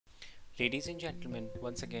Ladies and gentlemen,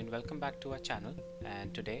 once again welcome back to our channel,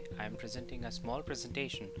 and today I am presenting a small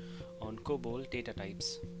presentation on COBOL data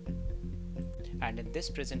types. And in this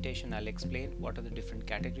presentation I'll explain what are the different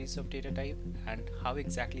categories of data type and how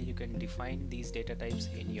exactly you can define these data types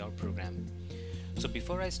in your program. So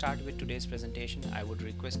before I start with today's presentation, I would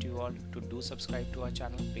request you all to do subscribe to our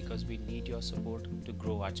channel because we need your support to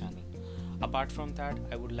grow our channel. Apart from that,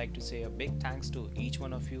 I would like to say a big thanks to each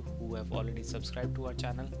one of you who have already subscribed to our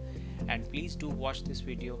channel, and please do watch this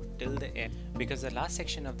video till the end because the last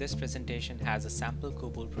section of this presentation has a sample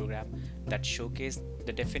COBOL program that showcases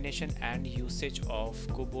the definition and usage of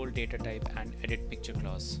COBOL data type and edit picture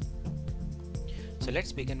clause. So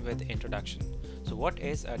let's begin with introduction. So what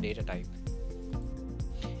is a data type?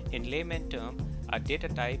 In layman term, a data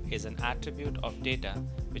type is an attribute of data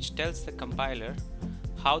which tells the compiler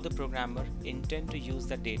how the programmer intends to use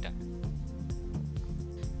the data.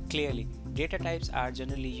 Clearly, data types are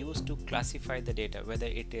generally used to classify the data, whether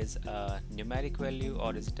it is a numeric value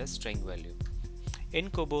or is it a string value.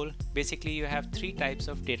 In COBOL, basically you have three types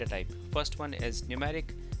of data type. First one is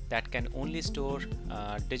numeric, that can only store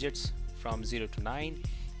digits from 0 to 9.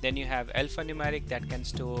 Then you have alphanumeric, that can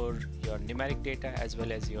store your numeric data as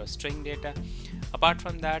well as your string data. Apart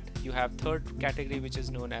from that, you have third category which is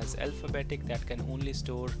known as alphabetic, that can only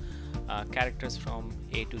store characters from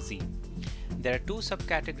A to Z. There are two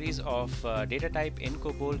subcategories of data type in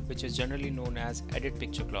COBOL which is generally known as edit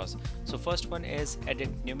picture clause. So first one is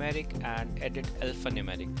edit numeric and edit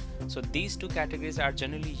alphanumeric. So these two categories are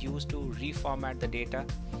generally used to reformat the data,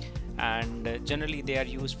 and generally they are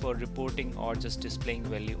used for reporting or just displaying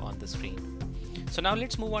value on the screen. So now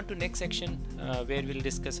let's move on to next section where we'll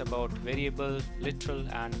discuss about variable, literal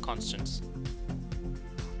and constants.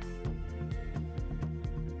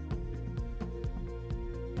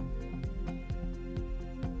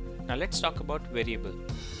 Now let's talk about variable.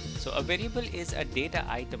 So a variable is a data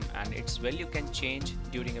item and its value can change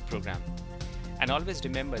during a program. And always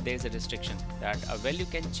remember there is a restriction that a value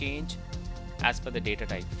can change as per the data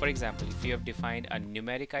type. For example, if you have defined a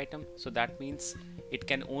numeric item, so that means it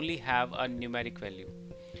can only have a numeric value.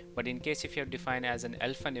 But in case if you have defined as an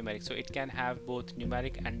alphanumeric, so it can have both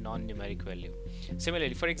numeric and non-numeric value.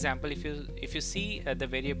 Similarly, for example, if you see the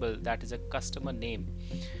variable that is a customer name,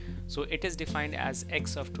 so it is defined as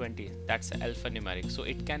x of 20, that's alphanumeric. So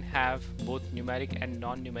it can have both numeric and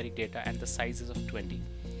non-numeric data and the sizes of 20.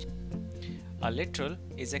 A literal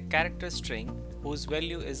is a character string whose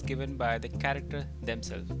value is given by the character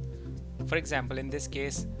themselves. For example, in this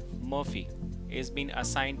case, Murphy is being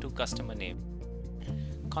assigned to customer name.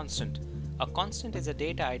 Constant. A constant is a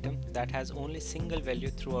data item that has only single value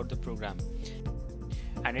throughout the program,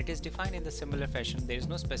 and it is defined in the similar fashion. There is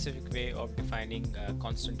no specific way of defining a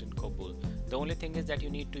constant in COBOL. The only thing is that you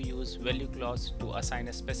need to use value clause to assign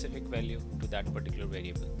a specific value to that particular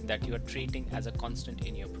variable that you are treating as a constant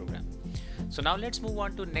in your program. So now let's move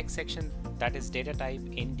on to next section, that is data type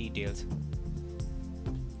in details.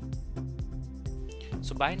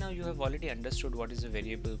 So by now you have already understood what is a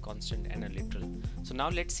variable, constant and a literal. So now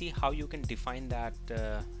let's see how you can define that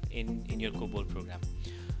in your COBOL program.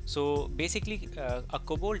 So basically a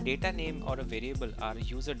COBOL data name or a variable are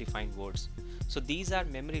user defined words. So these are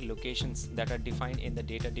memory locations that are defined in the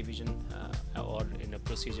data division or in a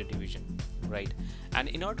procedure division, right? And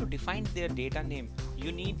in order to define their data name,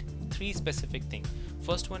 you need three specific things.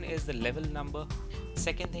 First one is the level number,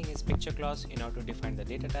 second thing is picture clause in order to define the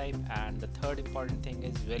data type, and the third important thing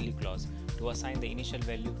is value clause to assign the initial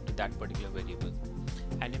value to that particular variable.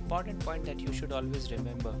 An important point that you should always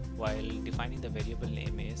remember while defining the variable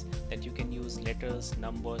name is that you can use letters,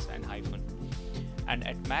 numbers and hyphen, and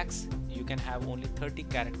at max you can have only 30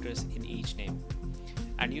 characters in each name,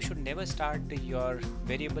 and you should never start your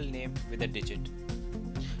variable name with a digit.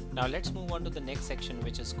 Now let's move on to the next section,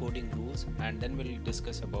 which is coding rules, and then we'll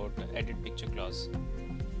discuss about edit picture clause.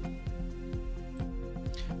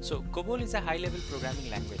 So COBOL is a high-level programming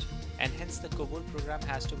language, and hence the COBOL program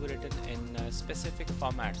has to be written in a specific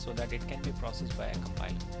format so that it can be processed by a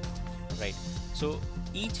compiler, right? So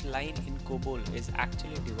each line in COBOL is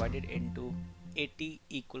actually divided into 80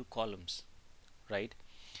 equal columns, right?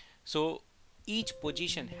 So each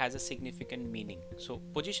position has a significant meaning. So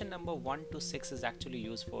position number 1 to 6 is actually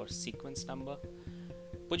used for sequence number.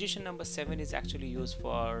 Position number 7 is actually used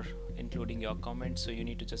for including your comment, so you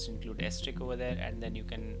need to just include asterisk over there, and then you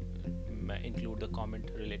can include the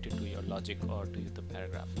comment related to your logic or to the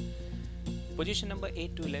paragraph. Position number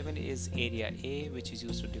 8 to 11 is area A, which is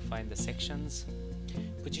used to define the sections.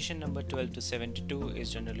 Position number 12 to 72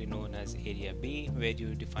 is generally known as area B, where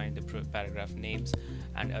you define the paragraph names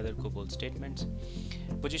and other COBOL statements.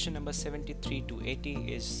 Position number 73 to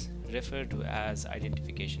 80 is referred to as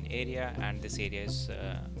identification area, and this area is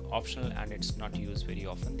optional and it's not used very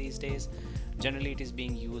often these days. Generally it is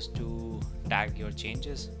being used to tag your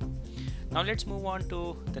changes. Now let's move on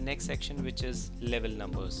to the next section, which is level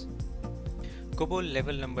numbers. COBOL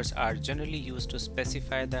level numbers are generally used to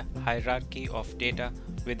specify the hierarchy of data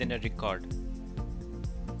within a record.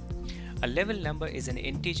 A level number is an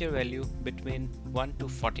integer value between 1 to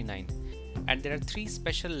 49, and there are three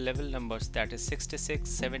special level numbers, that is 66,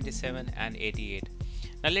 77 and 88.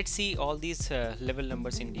 Now let's see all these level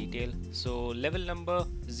numbers in detail. So level number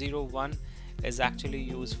 01 is actually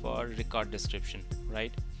used for record description,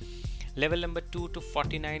 right? Level number 2 to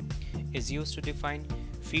 49 is used to define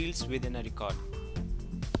fields within a record.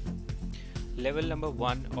 Level number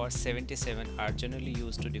 1 or 77 are generally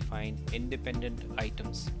used to define independent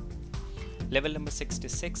items. Level number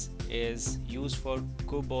 66 is used for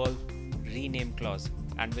COBOL rename clause,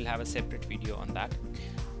 and we'll have a separate video on that.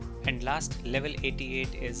 And last, level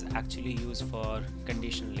 88 is actually used for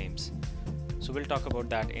conditional names. So we'll talk about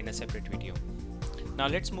that in a separate video. Now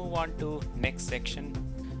let's move on to next section,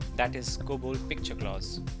 that is COBOL picture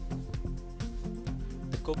clause.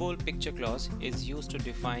 The COBOL picture clause is used to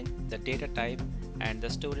define the data type and the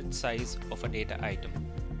storage size of a data item.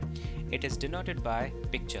 It is denoted by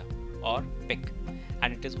picture or PIC,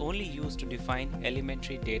 and it is only used to define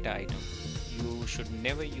elementary data item. You should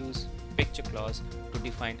never use picture clause to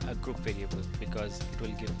define a group variable because it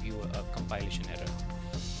will give you a compilation error.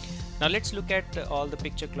 Now let's look at all the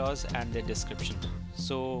picture clause and the description.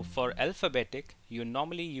 So for alphabetic you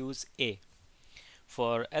normally use A.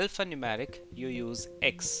 For alphanumeric you use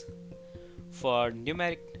X. For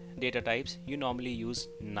numeric data types you normally use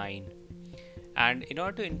 9. And in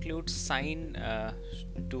order to include sign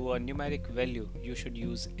to a numeric value, you should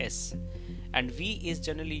use S. And V is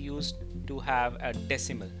generally used to have a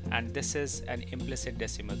decimal, and this is an implicit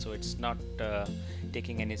decimal, so it's not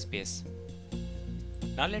taking any space.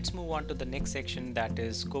 Now let's move on to the next section, that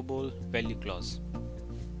is COBOL value clause.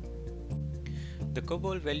 The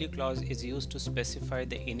COBOL value clause is used to specify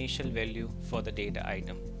the initial value for the data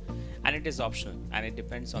item, and it is optional and it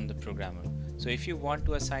depends on the programmer. So if you want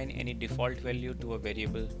to assign any default value to a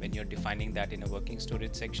variable when you're defining that in a working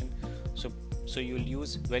storage section, so you'll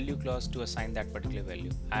use value clause to assign that particular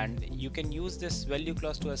value, and you can use this value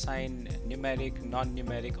clause to assign numeric,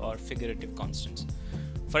 non-numeric or figurative constants.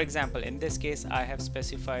 For example, in this case I have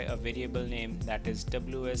specified a variable name, that is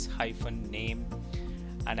ws-name,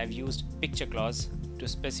 and I've used picture clause to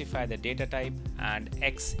specify the data type, and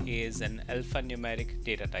X is an alphanumeric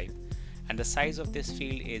data type, and the size of this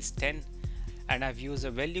field is 10, and I've used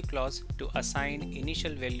a value clause to assign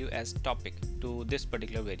initial value as topic to this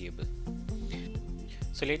particular variable.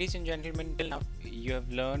 So ladies and gentlemen, till now you have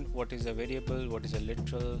learned what is a variable, what is a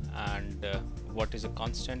literal, and what is a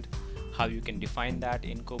constant, how you can define that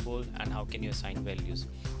in COBOL, and how can you assign values.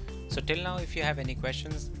 So till now, if you have any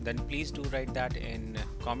questions, then please do write that in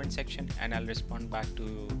comment section and I'll respond back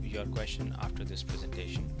to your question after this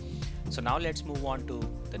presentation. So now let's move on to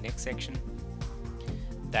the next section,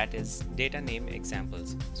 that is data name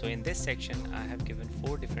examples. So in this section I have given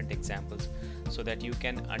 4 different examples so that you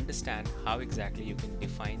can understand how exactly you can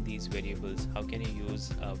define these variables, how can you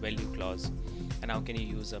use a value clause, and how can you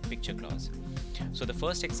use a picture clause. So the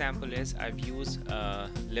first example is I've used a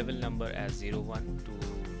level number as 01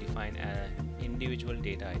 to define an individual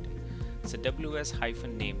data item. So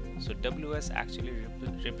ws-name. So ws actually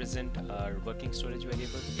represent our working storage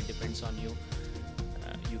variable. It depends on you.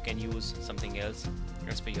 You can use something else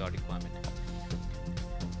as per your requirement.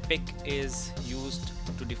 PIC is used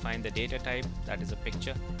to define the data type, that is a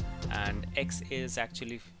picture, and X is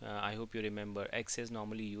actually, I hope you remember, X is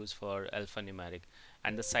normally used for alphanumeric,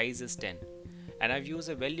 and the size is 10. And I've used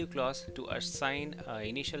a value clause to assign an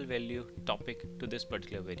initial value topic to this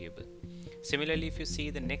particular variable. Similarly, if you see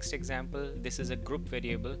the next example, this is a group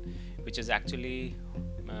variable which is actually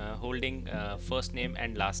holding first name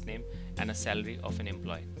and last name and a salary of an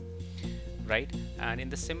employee, right? And in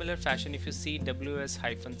the similar fashion, if you see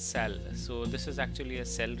ws-sal, so this is actually a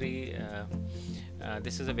salary,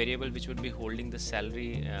 this is a variable which would be holding the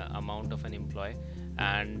salary amount of an employee,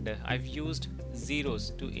 and I've used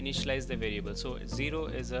zeros to initialize the variable. So 0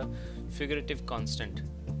 is a figurative constant.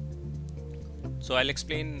 So I'll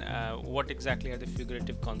explain what exactly are the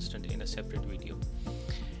figurative constant in a separate video.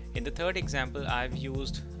 In the third example, I've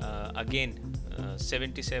used again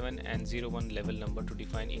 77 and 01 level number to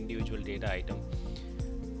define individual data item.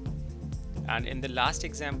 And in the last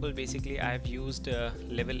example, basically I've used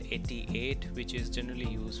level 88, which is generally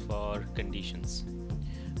used for conditions.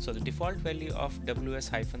 So the default value of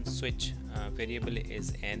ws-switch variable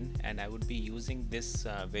is n, and I would be using this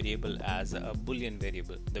variable as a boolean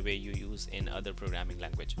variable the way you use in other programming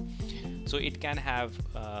language. So it can have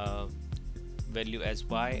value as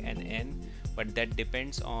y and n, but that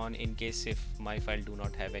depends on in case if my file do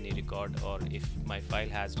not have any record or if my file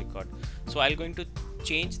has record. So I'm going to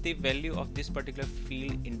change the value of this particular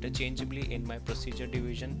field interchangeably in my procedure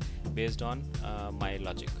division based on my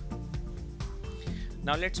logic.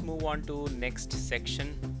 Now let's move on to next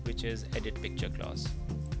section, which is edit picture clause.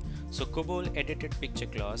 So COBOL edited picture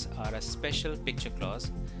clause are a special picture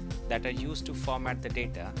clause that are used to format the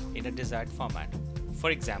data in a desired format. For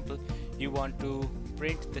example, you want to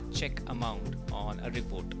print the check amount on a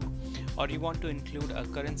report, or you want to include a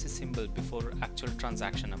currency symbol before actual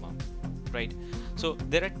transaction amount, right? So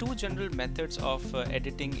there are two general methods of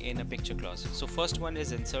editing in a picture clause. So first one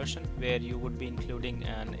is insertion, where you would be including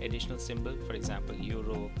an additional symbol, for example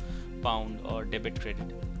euro, pound or debit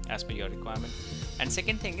credit as per your requirement. And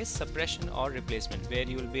second thing is suppression or replacement, where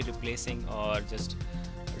you will be replacing or just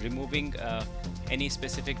removing any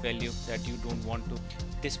specific value that you don't want to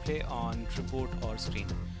display on report or screen.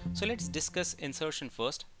 So let's discuss insertion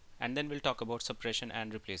first, and then we'll talk about suppression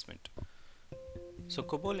and replacement. So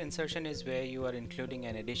COBOL insertion is where you are including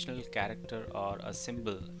an additional character or a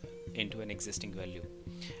symbol into an existing value,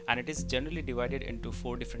 and it is generally divided into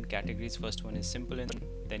 4 different categories. First one is simple insertion,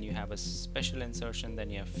 then you have a special insertion, then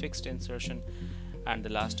you have fixed insertion, and the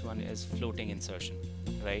last one is floating insertion,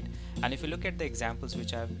 right? And if you look at the examples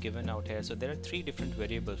which I have given out here, so there are 3 different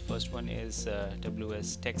variables. First one is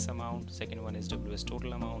ws text amount, second one is ws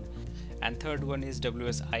total amount, and third one is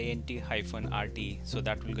ws int-rt, so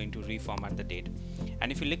that will going to reformat the date.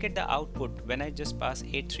 And if you look at the output, when I just pass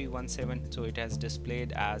 8317, so it has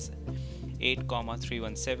displayed as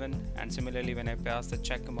 8,317, and similarly when I pass the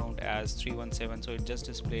check amount as 317, so it just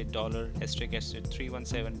displayed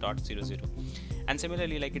 $**317.00, and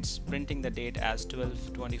similarly like it's printing the date as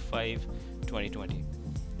 12/25/2020,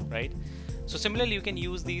 right? So similarly you can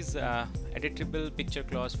use these editable picture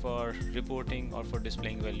clause for reporting or for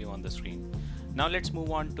displaying value on the screen. Now let's move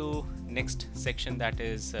on to next section, that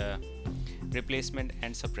is replacement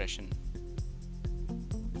and suppression.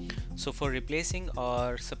 So for replacing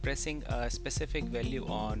or suppressing a specific value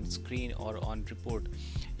on screen or on report,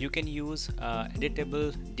 you can use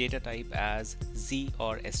editable data type as Z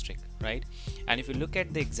or asterisk, right? And if you look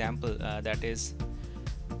at the example, that is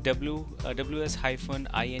ws-int-rte,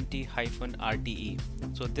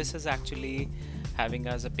 so this is actually having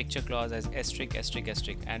as a picture clause as asterisk asterisk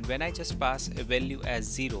asterisk, and when I just pass a value as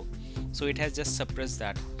 0, so it has just suppressed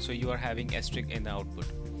that, so you are having asterisk in the output.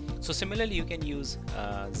 So similarly you can use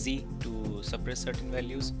Z to suppress certain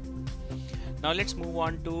values. Now let's move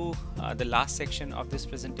on to the last section of this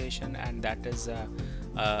presentation, and that is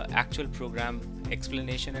actual program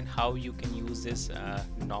explanation and how you can use this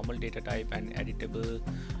normal data type and editable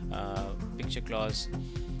picture clause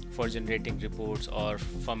for generating reports or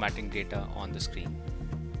formatting data on the screen.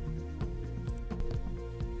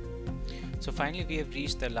 So finally we have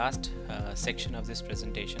reached the last section of this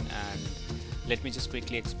presentation, and let me just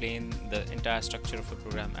quickly explain the entire structure of a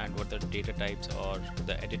program and what the data types or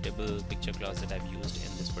the editable picture clause that I've used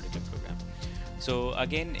in this particular program. So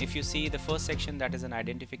again, if you see the first section, that is an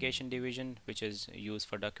identification division which is used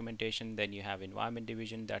for documentation. Then you have environment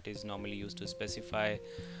division, that is normally used to specify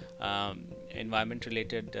environment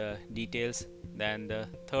related details. Then the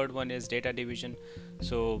third one is data division.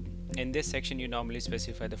 So in this section you normally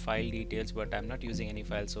specify the file details, but I'm not using any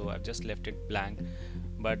file, so I've just left it blank.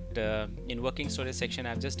 But in working storage section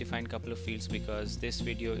I've just defined a couple of fields because this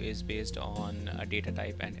video is based on a data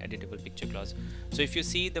type and editable picture clause. So if you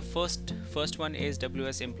see, the first one is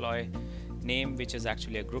ws employee name, which is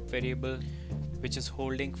actually a group variable which is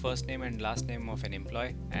holding first name and last name of an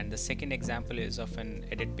employee. And the second example is of an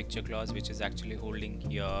edit picture clause which is actually holding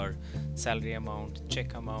your salary amount,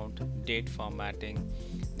 check amount, date formatting.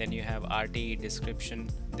 Then you have RTE description,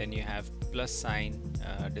 then you have plus sign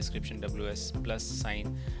description, ws plus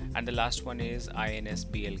sign, and the last one is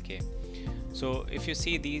insblk. So if you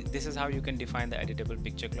see, this is how you can define the editable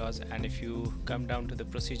picture clause. And if you come down to the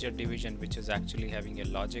procedure division, which is actually having a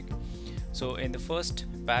logic, so in the first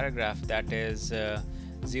paragraph, that is 010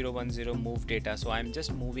 move data, so I'm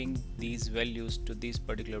just moving these values to these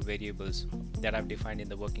particular variables that I've defined in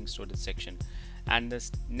the working storage section. And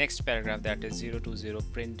this next paragraph, that is 020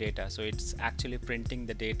 print data, so it's actually printing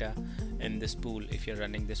the data in this pool if you're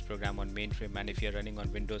running this program on mainframe, and if you're running on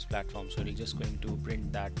Windows platform, so it'll just going to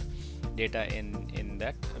print that data in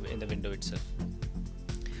the window itself.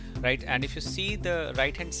 right? And if you see the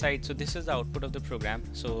right hand side, so this is the output of the program.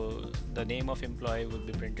 So the name of employee will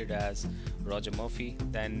be printed as Roger Murphy.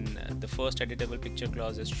 Then the first editable picture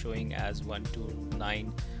clause is showing as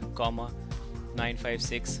 129 comma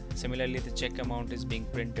 956. Similarly, the check amount is being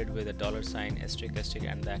printed with a dollar sign, asterisk, asterisk,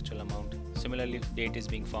 and the actual amount. Similarly, date is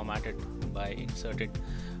being formatted by inserted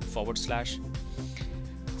 /.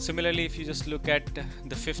 Similarly, if you just look at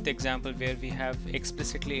the fifth example where we have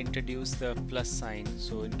explicitly introduced the plus sign,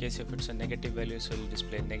 so in case if it's a negative value, so it will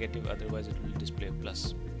display negative, otherwise it will display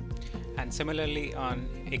plus. And similarly on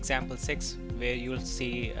example 6, where you will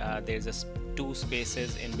see there's two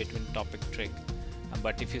spaces in between Topictrick,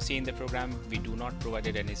 but if you see in the program, we do not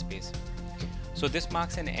provided any space. So this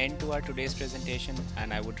marks an end to our today's presentation,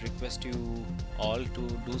 and I would request you all to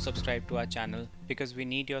do subscribe to our channel, because we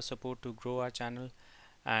need your support to grow our channel.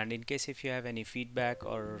 And in case if you have any feedback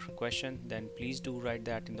or question, then please do write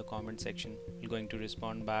that in the comment section. We're going to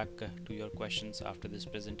respond back to your questions after this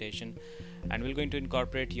presentation, and we're going to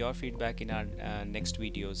incorporate your feedback in our next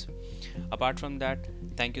videos. Apart from that,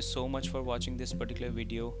 thank you so much for watching this particular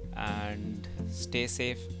video, and stay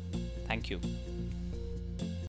safe. Thank you.